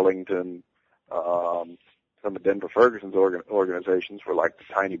Duke Ellington. Some of Denver Ferguson's organizations were like the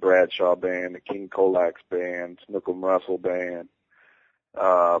Tiny Bradshaw Band, the King Colax Band, Snookum Russell Band,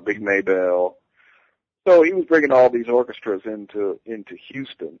 Big Maybell. So he was bringing all these orchestras into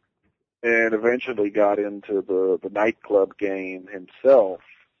Houston, and eventually got into the nightclub game himself.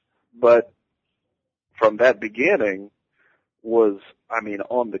 But from that beginning was, I mean,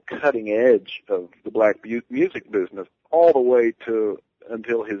 on the cutting edge of the black music business all the way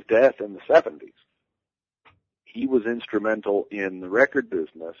until his death in the 70s. He was instrumental in the record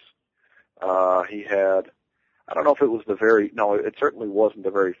business. He had, I don't know if it was it certainly wasn't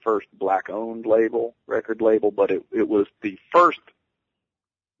the very first black-owned record label, but it was the first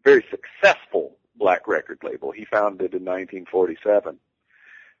very successful black record label. He founded it in 1947,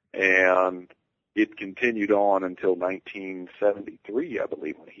 and it continued on until 1973, I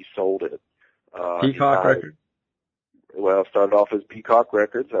believe, when he sold it. Peacock Records? Well, it started off as Peacock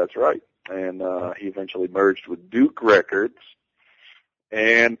Records, that's right. And he eventually merged with Duke Records.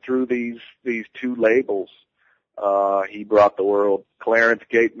 And through these two labels, he brought the world Clarence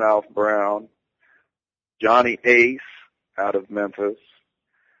Gatemouth Brown, Johnny Ace out of Memphis.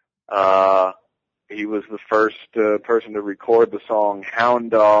 He was the first person to record the song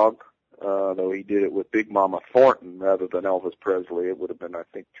Hound Dog, though he did it with Big Mama Thornton rather than Elvis Presley. It would have been, I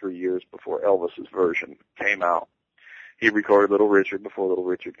think, 3 years before Elvis's version came out. He recorded Little Richard before Little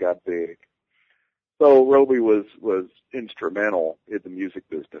Richard got big. So Robey was instrumental in the music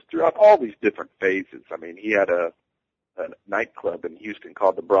business throughout all these different phases. I mean, he had a nightclub in Houston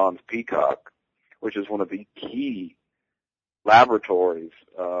called the Bronze Peacock, which is one of the key laboratories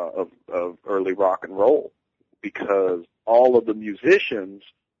of early rock and roll, because all of the musicians,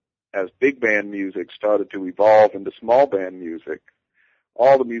 as big band music started to evolve into small band music,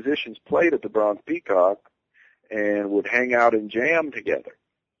 all the musicians played at the Bronze Peacock and would hang out and jam together.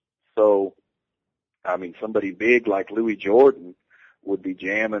 So, I mean, somebody big like Louis Jordan would be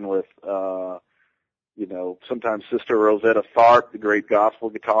jamming with, sometimes Sister Rosetta Tharpe, the great gospel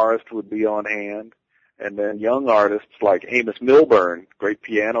guitarist, would be on hand. And then young artists like Amos Milburn, great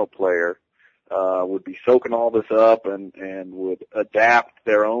piano player, would be soaking all this up and would adapt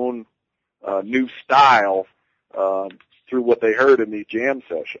their own new style through what they heard in these jam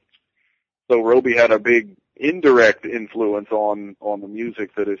sessions. So Robey had a big indirect influence on the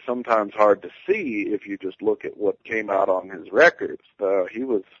music that is sometimes hard to see if you just look at what came out on his records. He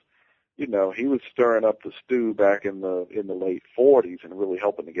was stirring up the stew back in the late 40s and really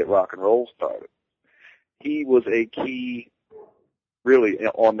helping to get rock and roll started. He was a key, really,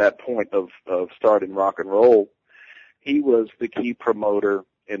 on that point of starting rock and roll. He was the key promoter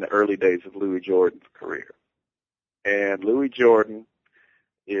in the early days of Louis Jordan's career. And Louis Jordan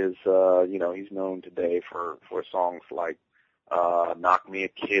is, he's known today for songs like Knock Me a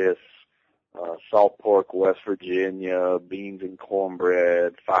Kiss, Salt Pork, West Virginia, Beans and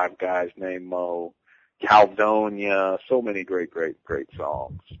Cornbread, Five Guys Named Mo. Caldonia, so many great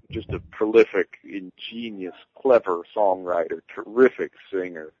songs. Just a prolific, ingenious, clever songwriter, terrific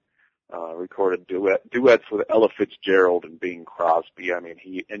singer. Recorded duets with Ella Fitzgerald and Bing Crosby. I mean,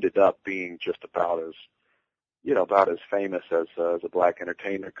 he ended up being just about as famous as a black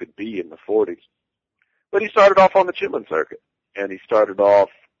entertainer could be in the 40s. But he started off on the Chitlin circuit, and he started off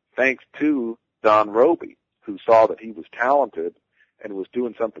thanks to Don Robey, who saw that he was talented and was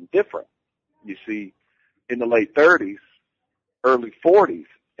doing something different. You see, in the late 30s, early 40s,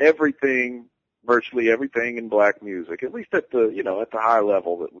 virtually everything in black music, at least at the high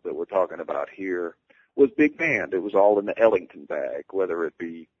level that we're talking about here, was big band. It was all in the Ellington bag, whether it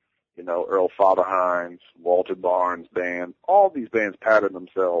be, Earl Fatherhines, Walter Barnes band. All these bands patterned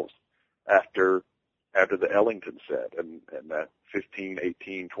themselves after the Ellington set and that 15,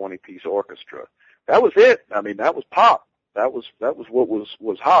 18, 20-piece orchestra. That was it. I mean, that was pop. That was what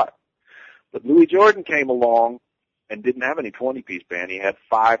was hot. But Louis Jordan came along and didn't have any 20-piece band. He had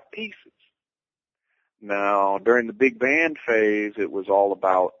 5 pieces. Now, during the big band phase, it was all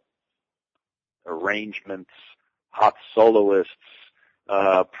about arrangements, hot soloists,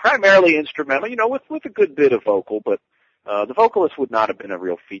 primarily instrumental, with a good bit of vocal, but the vocalist would not have been a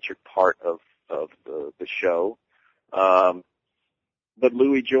real featured part of the show. But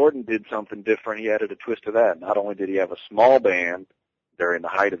Louis Jordan did something different. He added a twist to that. Not only did he have a small band during the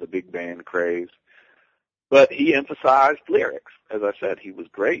height of the big band craze, but he emphasized lyrics. As I said, he was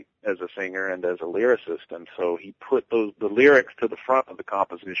great as a singer and as a lyricist, and so he put the lyrics to the front of the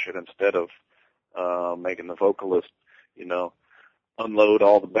composition instead of making the vocalist, unload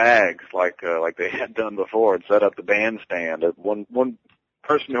all the bags like they had done before and set up the bandstand. One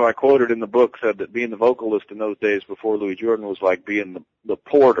person who I quoted in the book said that being the vocalist in those days before Louis Jordan was like being the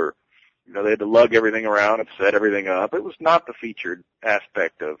porter. They had to lug everything around and set everything up. It was not the featured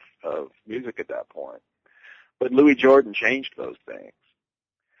aspect of music at that point. But Louis Jordan changed those things.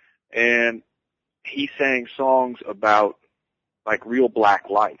 And he sang songs about, like, real black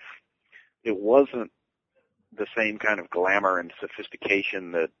life. It wasn't the same kind of glamour and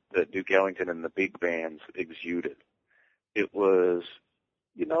sophistication that Duke Ellington and the big bands exuded. It was,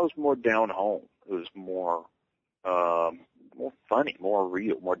 it was more down home. It was more funny, more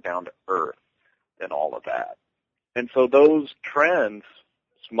real, more down to earth than all of that. And so those trends,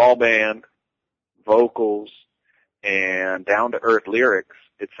 small band, vocals, and down to earth lyrics,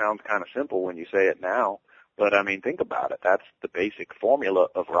 it sounds kind of simple when you say it now, but I mean, think about it. That's the basic formula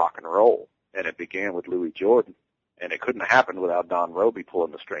of rock and roll. And it began with Louis Jordan, and it couldn't have happened without Don Robey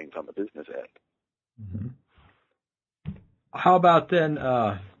pulling the strings on the business end. Mm-hmm. How about then?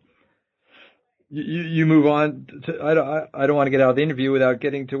 You move on to. I don't want to get out of the interview without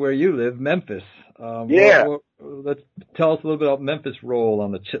getting to where you live, Memphis. Let's tell us a little bit about Memphis' role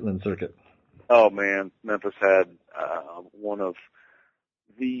on the Chitlin circuit. Oh man, Memphis had one of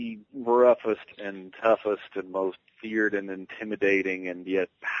the roughest and toughest and most feared and intimidating and yet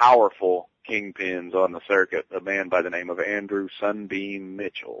powerful kingpins on the circuit, a man by the name of Andrew Sunbeam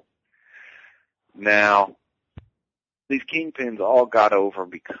Mitchell. Now, these kingpins all got over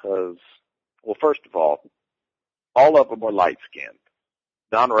because, well, first of all of them were light-skinned.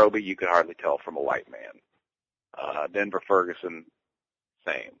 Don Robey, you could hardly tell from a white man. Denver Ferguson,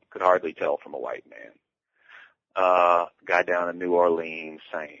 same. Could hardly tell from a white man. Guy down in New Orleans,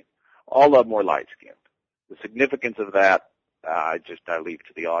 same. All of them were light-skinned. The significance of that, I leave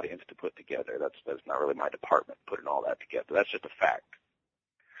to the audience to put together. That's not really my department, putting all that together. That's just a fact.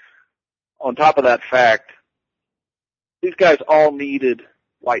 On top of that fact, these guys all needed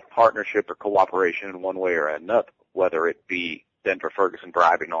white partnership or cooperation in one way or another, whether it be Denver Ferguson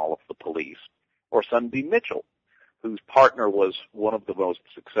driving all of the police or Sunbeam Mitchell, whose partner was one of the most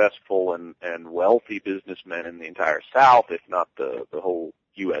successful and wealthy businessmen in the entire South, if not the whole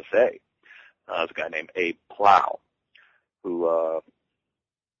USA. There's a guy named Abe Plow, who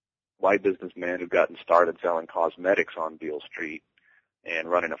white businessman who gotten started selling cosmetics on Beale Street and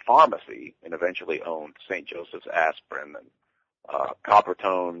running a pharmacy, and eventually owned St. Joseph's Aspirin and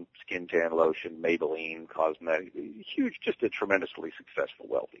Coppertone skin tan lotion, Maybelline cosmetics. Huge, just a tremendously successful,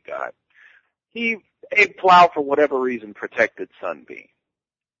 wealthy guy. Abe Plow, for whatever reason, protected Sunbeam.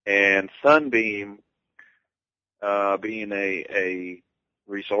 And Sunbeam, being a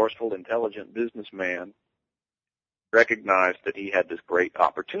resourceful, intelligent businessman, recognized that he had this great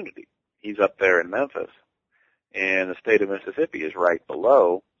opportunity. He's up there in Memphis, and the state of Mississippi is right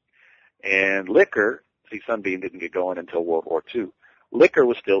below. And liquor, see, Sunbeam didn't get going until World War II. Liquor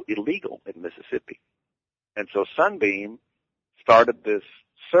was still illegal in Mississippi. And so Sunbeam started this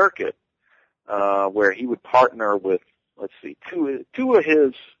circuit where he would partner with, two of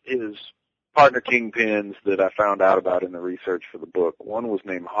his partner kingpins that I found out about in the research for the book. One was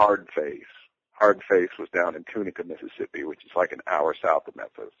named Hardface. Hardface was down in Tunica, Mississippi, which is like an hour south of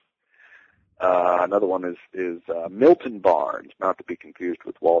Memphis. Another one is Milton Barnes, not to be confused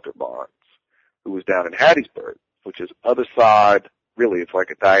with Walter Barnes, who was down in Hattiesburg, which is other side. Really, it's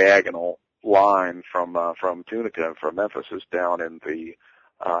like a diagonal line from Tunica and from Memphis, is down in the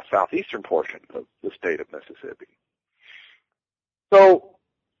southeastern portion of the state of Mississippi. So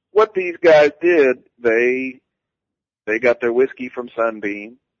what these guys did, they got their whiskey from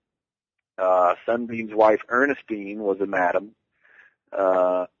Sunbeam. Sunbeam's wife, Ernestine, was a madam.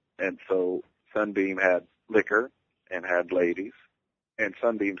 And so Sunbeam had liquor and had ladies. And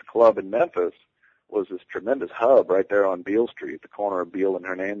Sunbeam's club in Memphis was this tremendous hub right there on Beale Street, the corner of Beale and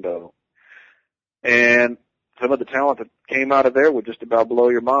Hernando. And some of the talent that came out of there would just about blow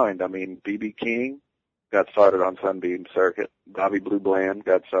your mind. I mean, B.B. King got started on Sunbeam Circuit. Bobby Blue Bland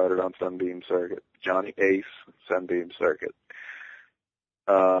got started on Sunbeam Circuit. Johnny Ace, Sunbeam Circuit.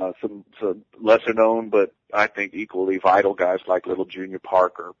 Some lesser known, but I think equally vital guys like Little Junior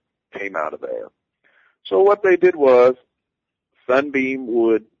Parker came out of there. So what they did was Sunbeam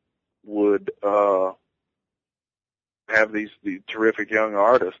would have these terrific young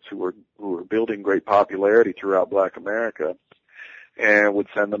artists who were building great popularity throughout Black America, and would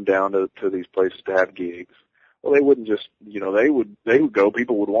send them down to these places to have gigs. Well, they wouldn't just, they would go.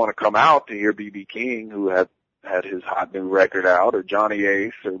 People would want to come out to hear B.B. King, who had his hot new record out, or Johnny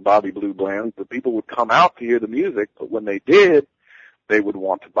Ace, or Bobby Blue Bland. The people would come out to hear the music, but when they did, they would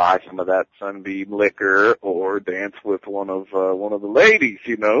want to buy some of that Sunbeam liquor or dance with one of the ladies,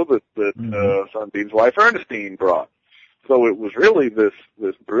 that Sunbeam's wife Ernestine brought. So it was really this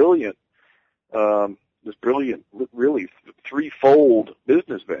brilliant, really threefold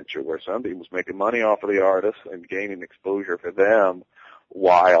business venture where Sunbeam was making money off of the artists and gaining exposure for them,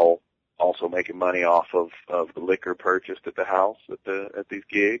 while also making money off of the liquor purchased at the house at these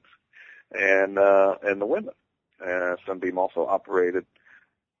gigs, and the women. Sunbeam also operated,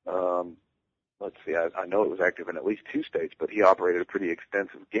 I know it was active in at least 2 states, but he operated a pretty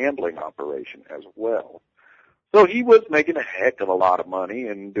extensive gambling operation as well. So he was making a heck of a lot of money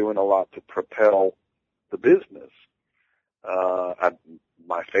and doing a lot to propel the business.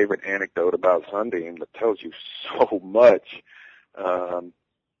 My favorite anecdote about Sunbeam that tells you so much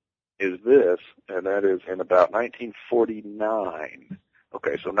is this, and that is in about 1949.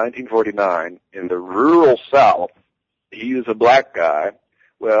 Okay, so 1949, in the rural South, he is a black guy.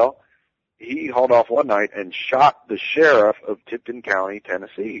 Well, he hauled off one night and shot the sheriff of Tipton County,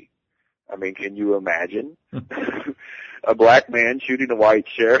 Tennessee. I mean, can you imagine a black man shooting a white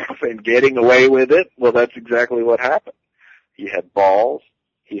sheriff and getting away with it? Well, that's exactly what happened. He had balls,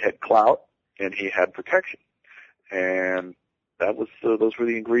 he had clout, and he had protection. And that was those were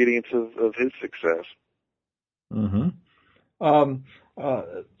the ingredients of his success. Mm-hmm.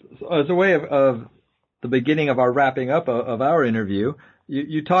 As a way of the beginning of our wrapping up of our interview,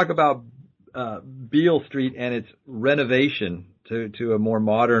 you talk about Beale Street and its renovation to a more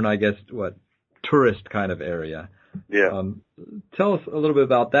modern, I guess, tourist kind of area. Yeah. Tell us a little bit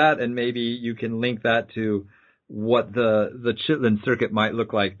about that, and maybe you can link that to what the Chitlin Circuit might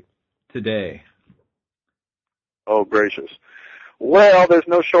look like today. Oh, gracious. Well, there's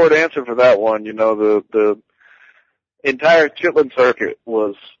no short answer for that one. The entire Chitlin Circuit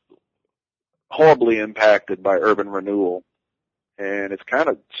was horribly impacted by urban renewal, and it's kind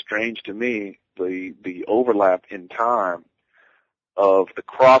of strange to me, the overlap in time of the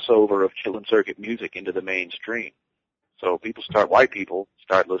crossover of Chitlin Circuit music into the mainstream. So white people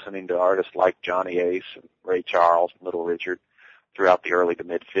start listening to artists like Johnny Ace and Ray Charles and Little Richard throughout the early to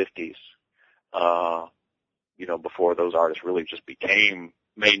mid-50s, before those artists really just became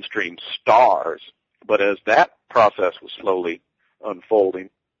mainstream stars. But as that process was slowly unfolding,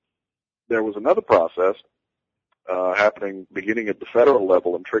 there was another process happening beginning at the federal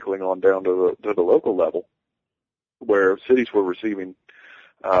level and trickling on down to the local level, where cities were receiving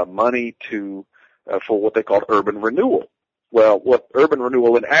money for what they called urban renewal. Well, what urban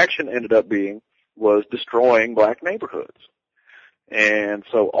renewal in action ended up being was destroying black neighborhoods. And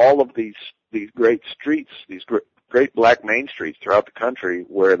so all of these great streets, these great black main streets throughout the country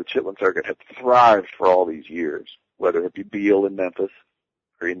where the Chitlin Circuit had thrived for all these years, whether it be Beale in Memphis,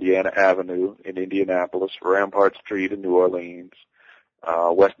 or Indiana Avenue in Indianapolis, Rampart Street in New Orleans,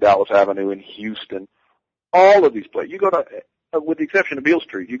 West Dallas Avenue in Houston, all of these places. You go to, with the exception of Beale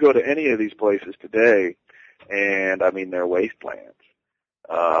Street, you go to any of these places today, and I mean, they're wastelands.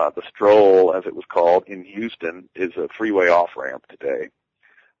 The Stroll, as it was called in Houston, is a freeway off-ramp today.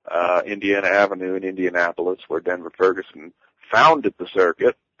 Indiana Avenue in Indianapolis, where Denver Ferguson founded the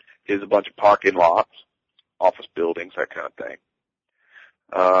circuit, is a bunch of parking lots, office buildings, that kind of thing.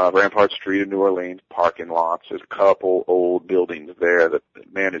 Rampart Street in New Orleans, parking lots. There's a couple old buildings there that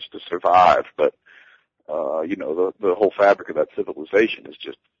managed to survive, but the whole fabric of that civilization is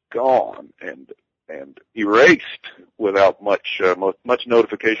just gone and erased without much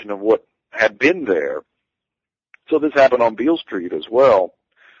notification of what had been there. So this happened on Beale Street as well,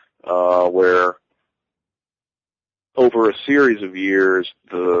 where over a series of years,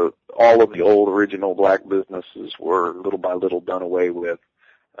 all of the old original black businesses were little by little done away with.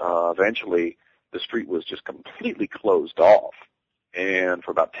 Eventually, the street was just completely closed off. And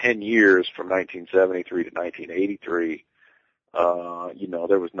for about 10 years, from 1973 to 1983,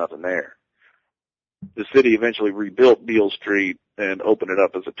 there was nothing there. The city eventually rebuilt Beale Street and opened it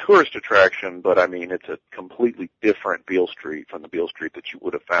up as a tourist attraction, but I mean, it's a completely different Beale Street from the Beale Street that you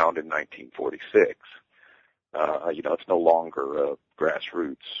would have found in 1946. It's no longer a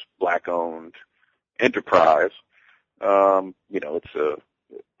grassroots, black-owned enterprise.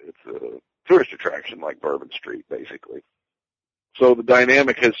 It's a tourist attraction like Bourbon Street, basically. So the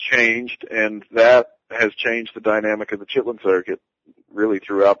dynamic has changed, and that has changed the dynamic of the Chitlin Circuit really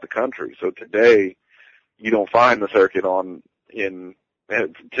throughout the country. So today, you don't find the circuit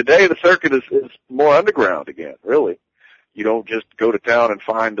today the circuit is more underground again, really. You don't just go to town and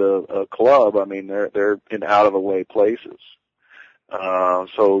find a club. I mean, they're in out-of-the-way places.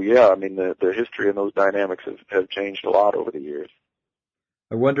 The history and those dynamics have changed a lot over the years.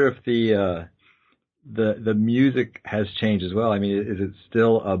 I wonder if the music has changed as well. I mean, is it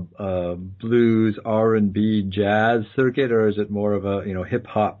still a blues, R&B, jazz circuit, or is it more of a hip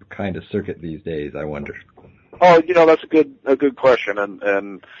hop kind of circuit these days? I wonder. Oh, that's a good question,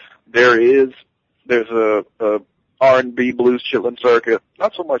 and there's a R&B blues Chitlin circuit.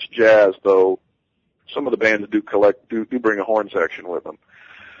 Not so much jazz though. Some of the bands do bring a horn section with them.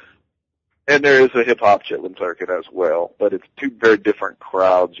 And there is a hip-hop Chitlin circuit as well, but it's two very different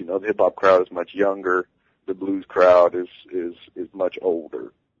crowds. The hip-hop crowd is much younger. The blues crowd is much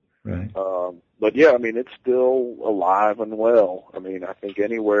older. Right. But yeah, I mean, it's still alive and well. I mean, I think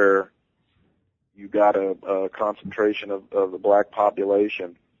anywhere you got a concentration of the black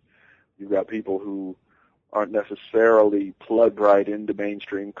population, you've got people who aren't necessarily plugged right into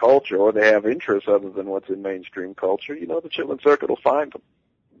mainstream culture, or they have interests other than what's in mainstream culture. The Chitlin circuit will find them.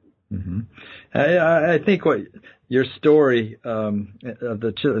 Mm-hmm. I think what your story of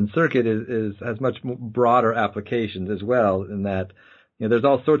the Chitlin circuit has much broader applications as well, in that there's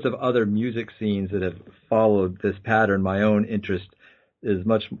all sorts of other music scenes that have followed this pattern. My own interest is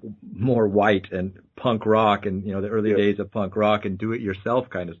much more white and punk rock, and the early days of punk rock and do-it-yourself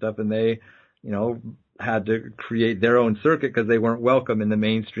kind of stuff, and they had to create their own circuit because they weren't welcome in the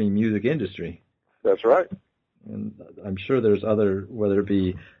mainstream music industry. That's right. And I'm sure there's other, whether it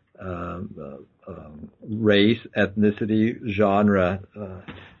be race, ethnicity, genre,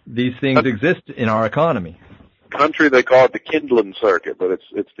 these things exist in our economy. Country, they call it the Kindlin circuit, but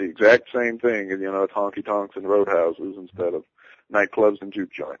it's the exact same thing. It's honky tonks and roadhouses instead of nightclubs and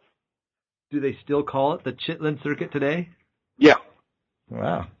juke joints. Do they still call it the Chitlin circuit today? Yeah.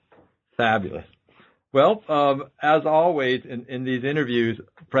 Wow. Fabulous. Well, as always in these interviews,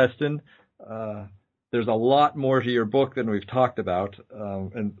 Preston, there's a lot more to your book than we've talked about,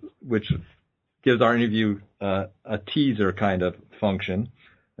 and which gives our interview a teaser kind of function.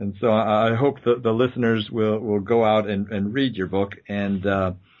 And so I hope the listeners will go out and read your book. And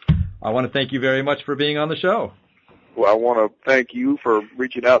I want to thank you very much for being on the show. Well, I want to thank you for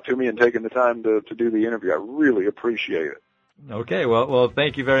reaching out to me and taking the time to do the interview. I really appreciate it. Okay, well,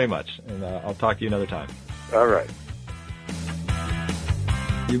 thank you very much, and I'll talk to you another time. All right.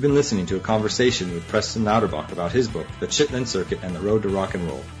 You've been listening to a conversation with Preston Lauterbach about his book, The Chitlin Circuit and the Road to Rock and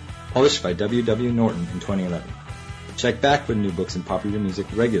Roll, published by W.W. Norton in 2011. Check back with New Books in Popular Music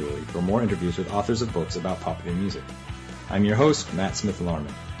regularly for more interviews with authors of books about popular music. I'm your host, Matt Smith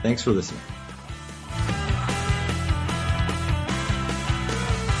Larman. Thanks for listening.